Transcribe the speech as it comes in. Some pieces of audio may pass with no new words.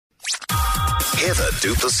Heather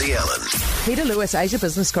Duplessis-Allen. Peter Lewis, Asia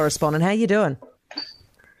business correspondent. How you doing?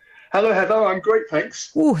 Hello, Heather. I'm great,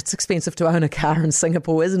 thanks. Oh, it's expensive to own a car in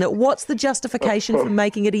Singapore, isn't it? What's the justification for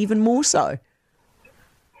making it even more so?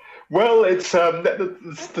 Well, it's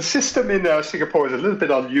the system in Singapore is a little bit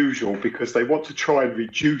unusual because they want to try and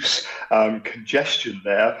reduce congestion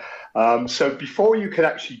there. So before you can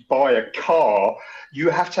actually buy a car, you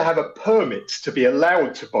have to have a permit to be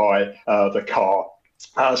allowed to buy the car.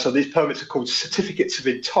 So these permits are called certificates of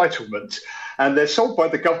entitlement, and they're sold by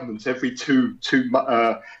the government every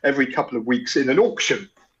couple of weeks in an auction.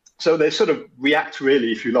 So they sort of react,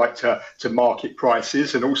 really, if you like, to market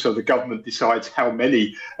prices, and also the government decides how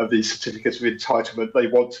many of these certificates of entitlement they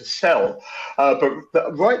want to sell. But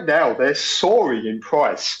right now, they're soaring in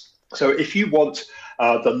price. So if you want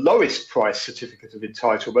the lowest price certificate of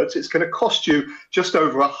entitlement, it's going to cost you just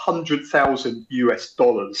over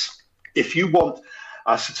 $100,000. If you want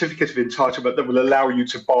a certificate of entitlement that will allow you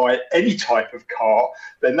to buy any type of car,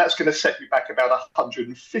 then that's going to set you back about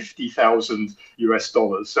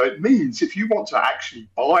 $150,000. So it means if you want to actually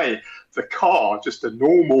buy the car, just a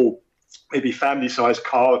normal, maybe family-sized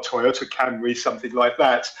car, a Toyota Camry, something like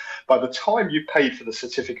that, by the time you paid for the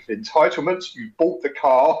certificate of entitlement, you bought the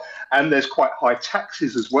car, and there's quite high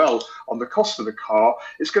taxes as well on the cost of the car,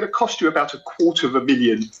 it's going to cost you about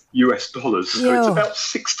 $250,000. So it's about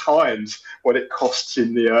 6 times what it costs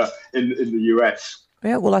in the US.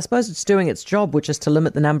 Yeah, well, I suppose it's doing its job, which is to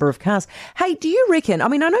limit the number of cars. Hey, do you reckon, I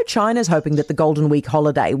mean, I know China's hoping that the Golden Week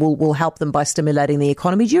holiday will help them by stimulating the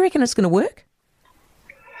economy. Do you reckon it's going to work?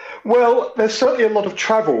 Well, there's certainly a lot of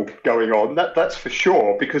travel going on, that's for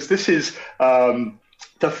sure, because this is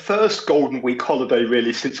the first Golden Week holiday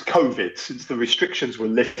really since COVID, since the restrictions were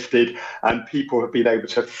lifted and people have been able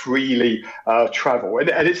to freely travel.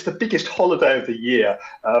 And it's the biggest holiday of the year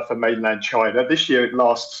for mainland China. This year it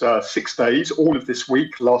lasts 6 days. All of this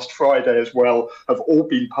week, last Friday as well, have all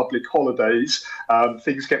been public holidays.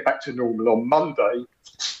 Things get back to normal on Monday.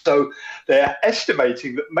 So they're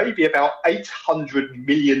estimating that maybe about 800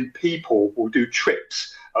 million people will do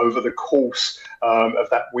trips over the course of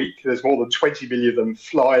that week. There's more than 20 million of them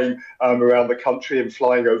flying around the country and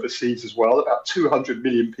flying overseas as well. About 200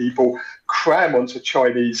 million people cram onto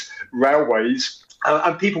Chinese railways.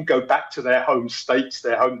 And people go back to their home states,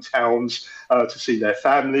 their hometowns, to see their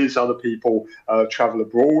families. Other people travel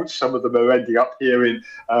abroad. Some of them are ending up here in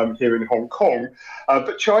Hong Kong.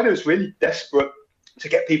 But China is really desperate to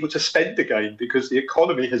get people to spend again, because the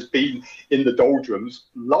economy has been in the doldrums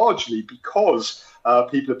largely because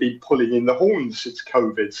people have been pulling in the horns since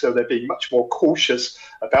COVID. So they're being much more cautious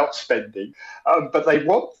about spending. But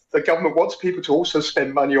the government wants people to also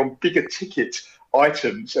spend money on bigger ticket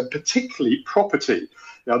items, and particularly property.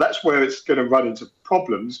 Now, that's where it's going to run into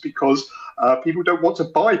problems, because people don't want to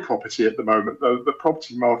buy property at the moment. The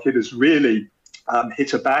property market has really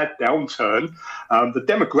hit a bad downturn. The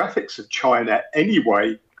demographics of China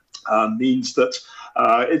anyway means that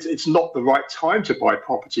it's not the right time to buy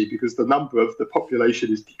property, because the number of the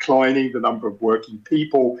population is declining, the number of working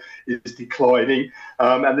people is declining,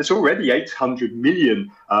 and there's already 800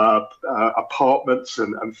 million apartments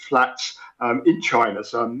and flats in China.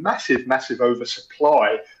 So a massive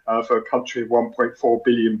oversupply for a country of 1.4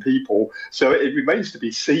 billion people. So it remains to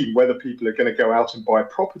be seen whether people are going to go out and buy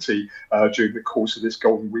property during the course of this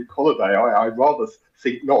Golden Week holiday. I rather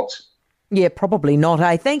think not. Yeah, probably not.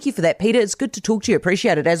 Hey, thank you for that, Peter. It's good to talk to you.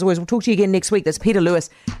 Appreciate it. As always, we'll talk to you again next week. That's Peter Lewis,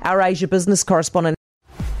 our Asia business correspondent.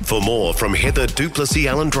 For more from Heather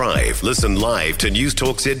Duplessis-Allen Drive, listen live to News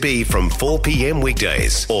Talk ZB from 4 p.m.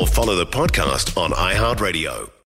 weekdays, or follow the podcast on iHeartRadio.